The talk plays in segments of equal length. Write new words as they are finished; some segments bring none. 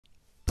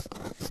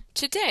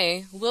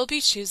Today, we'll be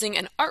choosing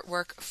an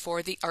artwork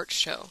for the art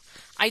show.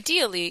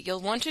 Ideally, you'll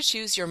want to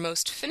choose your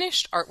most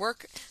finished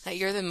artwork that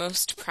you're the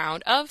most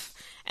proud of,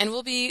 and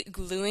we'll be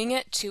gluing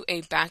it to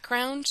a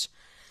background,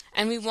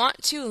 and we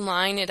want to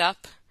line it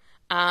up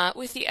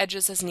with the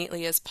edges as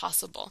neatly as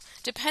possible.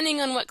 Depending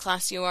on what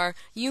class you are,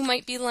 you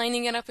might be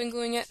lining it up and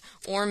gluing it,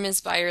 or Ms.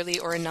 Beyerle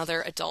or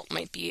another adult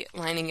might be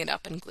lining it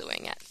up and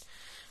gluing it.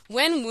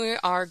 When we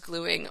are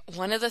gluing,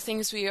 one of the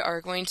things we are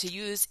going to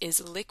use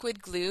is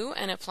liquid glue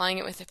and applying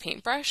it with a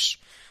paintbrush.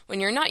 When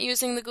you're not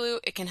using the glue,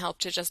 it can help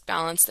to just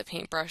balance the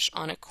paintbrush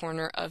on a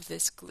corner of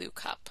this glue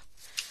cup.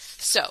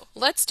 So,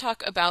 let's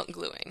talk about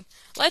gluing.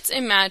 Let's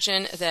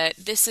imagine that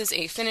this is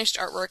a finished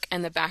artwork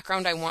and the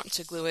background I want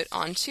to glue it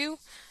onto.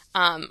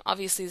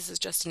 Obviously this is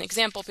just an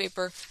example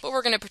paper, but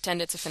we're going to pretend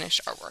it's a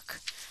finished artwork.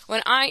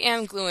 When I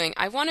am gluing,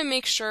 I want to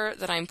make sure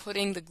that I'm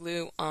putting the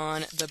glue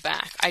on the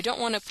back. I don't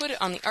want to put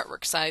it on the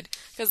artwork side,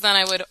 because then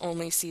I would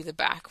only see the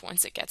back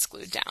once it gets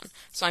glued down.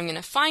 So I'm going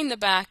to find the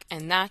back,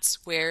 and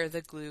that's where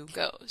the glue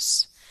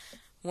goes.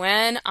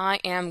 When I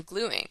am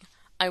gluing,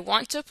 I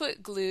want to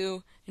put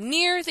glue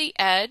near the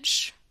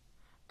edge,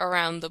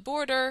 around the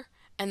border,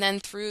 and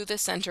then through the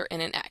center in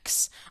an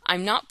X.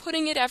 I'm not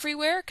putting it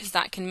everywhere because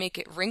that can make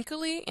it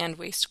wrinkly and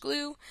waste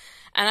glue,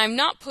 and I'm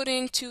not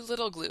putting too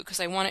little glue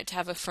because I want it to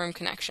have a firm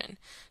connection.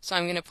 So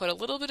I'm going to put a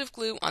little bit of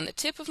glue on the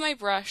tip of my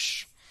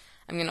brush.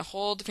 I'm going to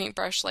hold the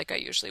paintbrush like I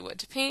usually would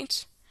to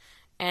paint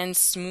and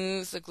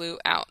smooth the glue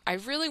out. I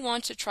really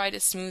want to try to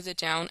smooth it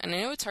down, and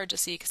I know it's hard to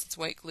see because it's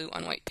white glue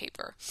on white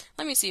paper.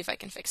 Let me see if I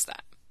can fix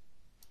that.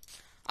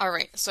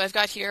 Alright, so I've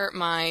got here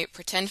my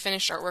pretend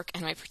finished artwork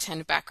and my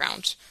pretend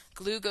background.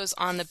 Glue goes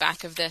on the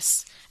back of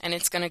this, and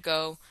it's going to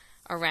go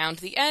around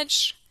the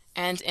edge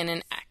and in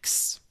an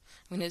X.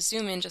 I'm going to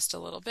zoom in just a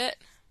little bit.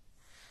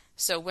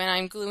 So when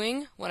I'm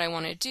gluing, what I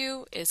want to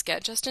do is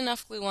get just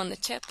enough glue on the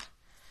tip,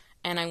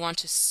 and I want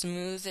to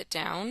smooth it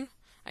down.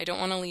 I don't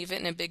want to leave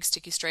it in a big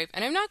sticky stripe,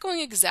 and I'm not going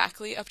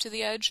exactly up to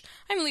the edge.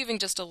 I'm leaving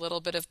just a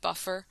little bit of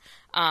buffer.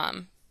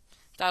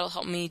 That'll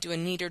help me do a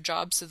neater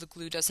job so the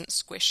glue doesn't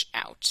squish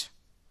out.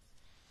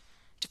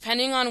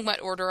 Depending on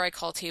what order I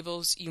call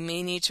tables, you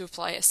may need to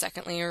apply a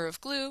second layer of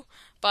glue,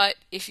 but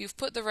if you've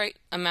put the right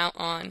amount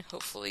on,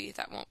 hopefully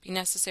that won't be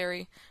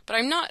necessary. But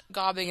I'm not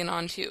gobbing it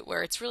on too.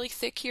 Where it's really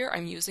thick here,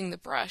 I'm using the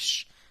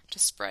brush to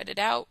spread it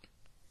out.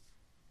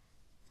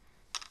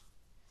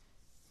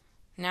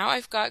 Now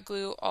I've got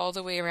glue all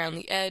the way around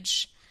the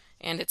edge,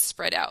 and it's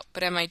spread out.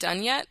 But am I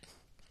done yet?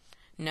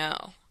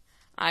 No.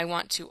 I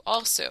want to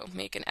also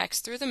make an X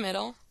through the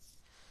middle.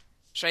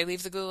 Should I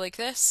leave the glue like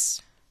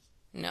this?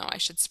 No, I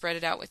should spread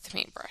it out with the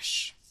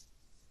paintbrush.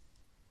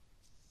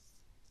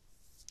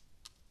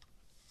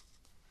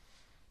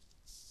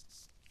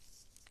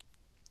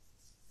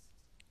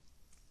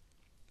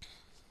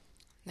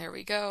 There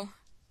we go.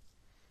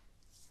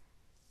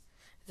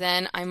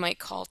 Then I might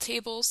call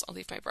tables. I'll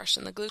leave my brush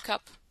in the glue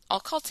cup.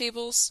 I'll call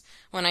tables.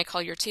 When I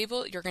call your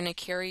table, you're going to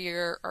carry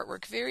your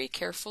artwork very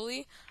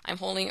carefully. I'm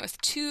holding it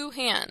with two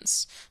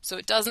hands so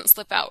it doesn't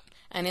slip out.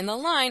 And in the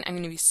line, I'm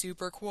going to be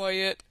super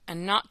quiet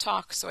and not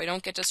talk so I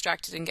don't get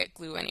distracted and get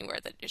glue anywhere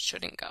that it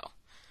shouldn't go.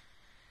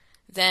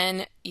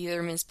 Then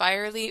either Ms.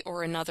 Beyerle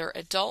or another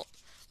adult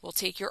will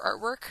take your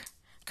artwork,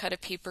 cut a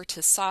paper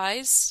to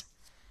size,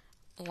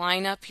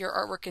 line up your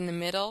artwork in the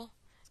middle.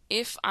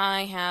 If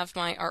I have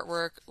my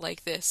artwork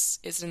like this,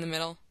 is it in the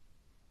middle?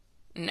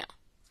 No.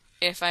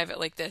 If I have it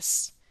like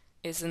this,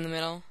 is it in the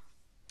middle?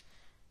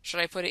 Should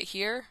I put it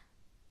here?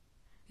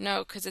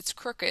 No, because it's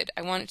crooked.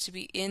 I want it to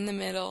be in the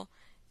middle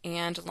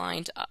and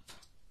lined up.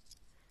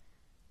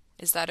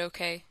 Is that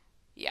okay?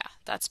 Yeah,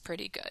 that's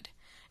pretty good.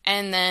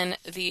 And then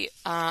the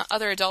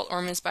other adult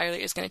or Ms. Beyerle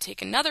is going to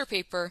take another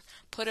paper,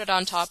 put it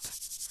on top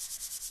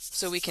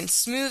so we can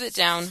smooth it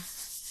down.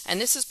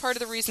 And this is part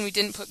of the reason we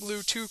didn't put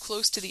glue too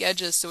close to the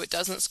edges so it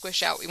doesn't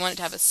squish out. We want it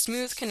to have a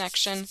smooth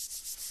connection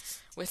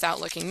without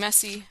looking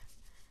messy.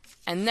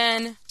 And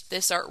then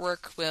this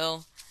artwork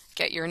will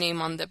get your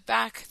name on the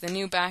back, the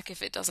new back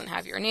if it doesn't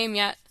have your name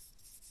yet,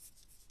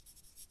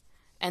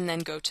 and then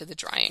go to the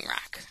drying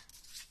rack.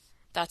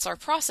 That's our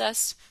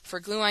process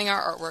for gluing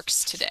our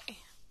artworks today.